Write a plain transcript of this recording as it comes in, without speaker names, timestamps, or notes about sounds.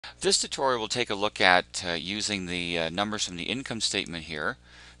This tutorial will take a look at using the numbers from the income statement here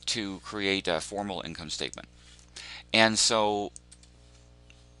to create a formal income statement. And so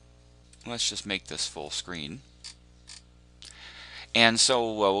let's just make this full screen. And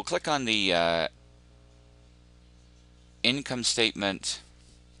so we'll click on the income statement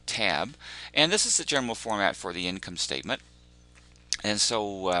tab, and this is the general format for the income statement. And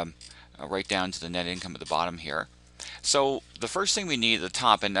so right down to the net income at the bottom here. So the first thing we need at the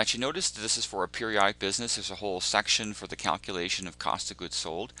top, and actually notice this is for a periodic business, there's a whole section for the calculation of cost of goods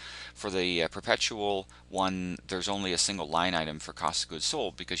sold. For the perpetual one, there's only a single line item for cost of goods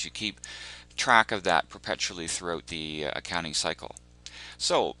sold because you keep track of that perpetually throughout the accounting cycle.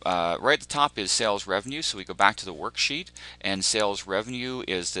 So right at the top is sales revenue, so we go back to the worksheet, and sales revenue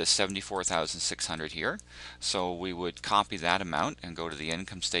is the 74,600 here. So we would copy that amount and go to the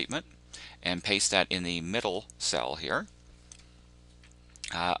income statement and paste that in the middle cell here.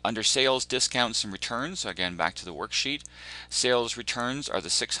 Under sales, discounts, and returns, again back to the worksheet, sales returns are the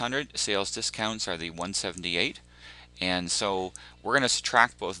 600, sales discounts are the 178. And so we're going to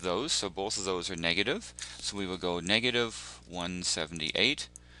subtract both of those, so both of those are negative. So we will go negative 178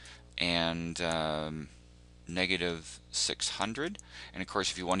 and negative 600. And of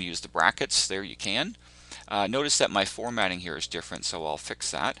course, if you want to use the brackets there, you can. Notice that my formatting here is different, so I'll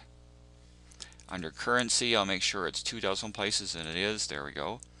fix that. Under currency, I'll make sure it's 2 decimal places, and it is. There we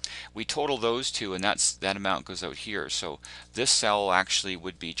go. We total those two, and that amount goes out here. So this cell actually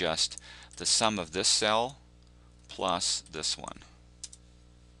would be just the sum of this cell plus this one.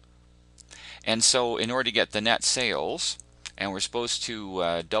 And so in order to get the net sales, and we're supposed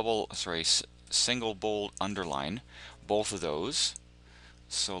to single bold underline both of those.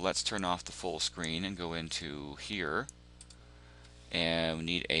 So let's turn off the full screen and go into here. And we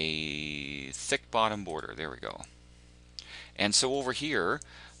need a thick bottom border. There we go. And so over here,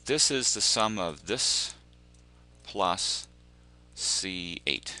 this is the sum of this plus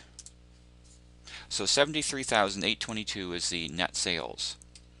C8. So 73,822 is the net sales.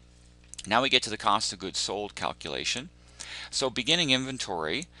 Now we get to the cost of goods sold calculation. So beginning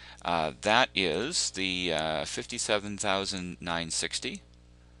inventory, that is the 57,960.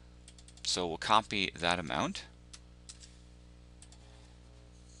 So we'll copy that amount.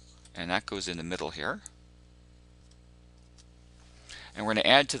 And that goes in the middle here. And we're going to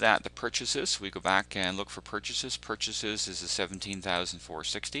add to that the purchases. So we go back and look for purchases. Purchases is the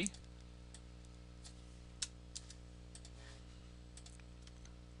 17,460.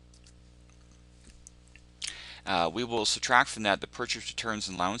 We will subtract from that the purchase returns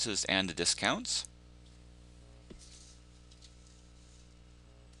and allowances and the discounts.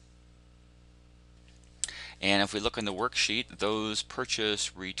 And if we look on the worksheet, those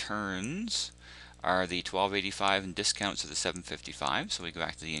purchase returns are the 1285 and discounts are the 755. So we go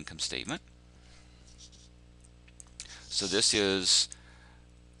back to the income statement. So this is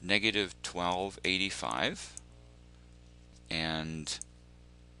negative 1285 and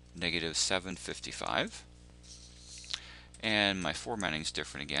negative 755. And my formatting is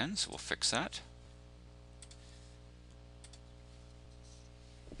different again, so we'll fix that.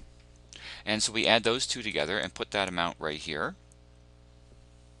 And so we add those two together and put that amount right here.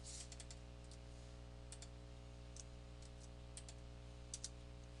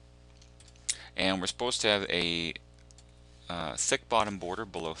 And we're supposed to have a thick bottom border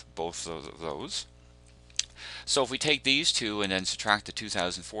below both of those. So if we take these two and then subtract the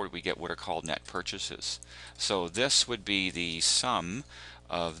 2040, we get what are called net purchases. So this would be the sum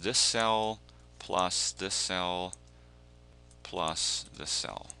of this cell plus this cell plus this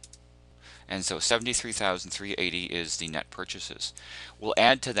cell. And so 73,380 is the net purchases. We'll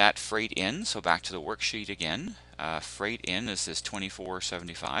add to that freight in, so back to the worksheet again. Freight in is this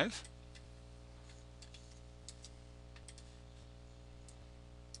 2475.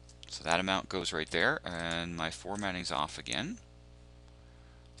 So that amount goes right there, and my formatting's off again.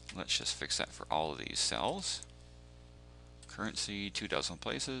 Let's just fix that for all of these cells. Currency, 2 decimal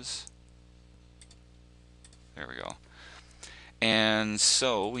places. There we go. And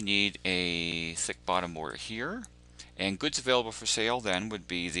so we need a thick bottom border here. And goods available for sale then would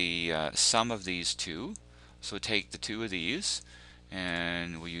be the sum of these two. So take the two of these,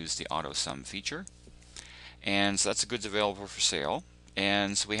 and we'll use the auto sum feature. And so that's the goods available for sale.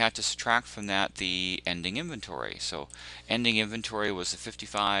 And so we have to subtract from that the ending inventory. So ending inventory was the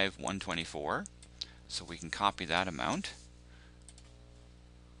 55,124. So we can copy that amount.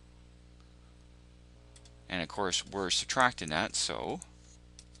 And of course we're subtracting that, so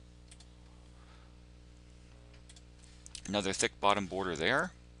another thick bottom border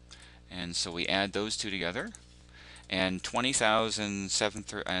there. And so we add those two together. and 20,007,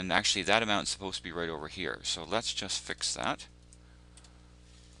 and actually that amount is supposed to be right over here. So let's just fix that.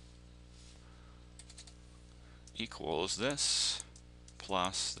 Equals this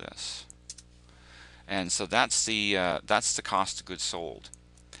plus this. And so that's the cost of goods sold.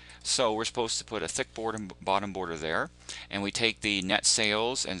 So we're supposed to put a thick bottom border there, and we take the net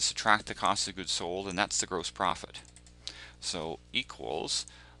sales and subtract the cost of goods sold, and that's the gross profit. So equals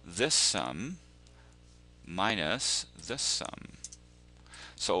this sum minus this sum.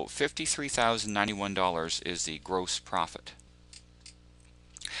 So $53,091 is the gross profit.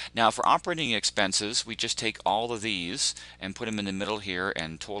 Now for operating expenses, we just take all of these and put them in the middle here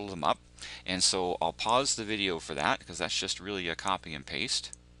and total them up. And so I'll pause the video for that because that's just really a copy and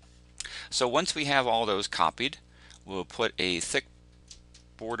paste. So once we have all those copied, we'll put a thick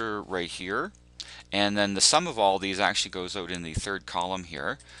border right here, and then the sum of all these actually goes out in the third column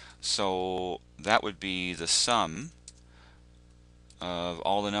here. So that would be the sum of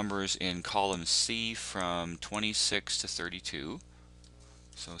all the numbers in column C from 26 to 32.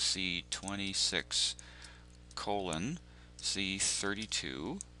 So C 26 colon C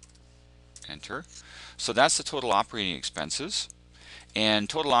 32, enter. So that's the total operating expenses. And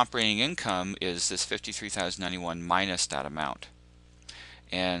total operating income is this $53,091 minus that amount.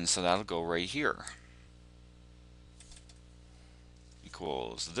 And so that'll go right here.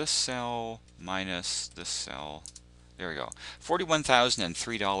 Equals this cell minus this cell. There we go.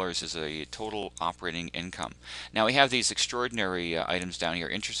 $41,003 is a total operating income. Now we have these extraordinary items down here: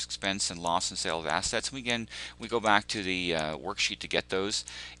 interest expense and loss and sale of assets. And we go back to the worksheet to get those.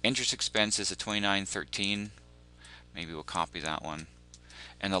 Interest expense is a $29,13. Maybe we'll copy that one.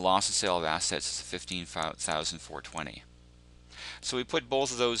 And the loss and sale of assets is $15,420. So we put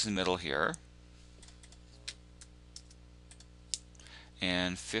both of those in the middle here.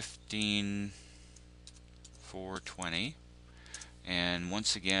 And 15,420. And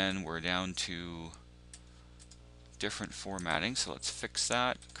once again, we're down to different formatting. So let's fix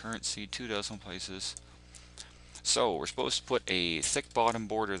that. Currency, 2 decimal places. So we're supposed to put a thick bottom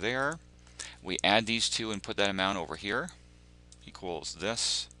border there. We add these two and put that amount over here. Equals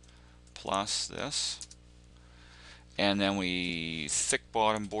this plus this, and then we thick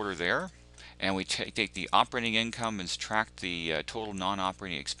bottom border there, and we take the operating income and subtract the total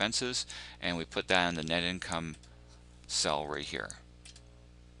non-operating expenses, and we put that in the net income cell right here,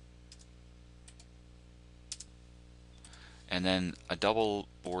 and then a double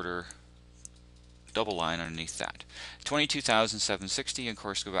border, double line underneath that. 22,760, and of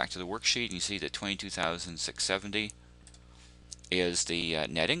course go back to the worksheet and you see that 22,670 is the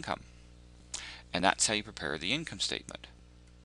net income. And that's how you prepare the income statement.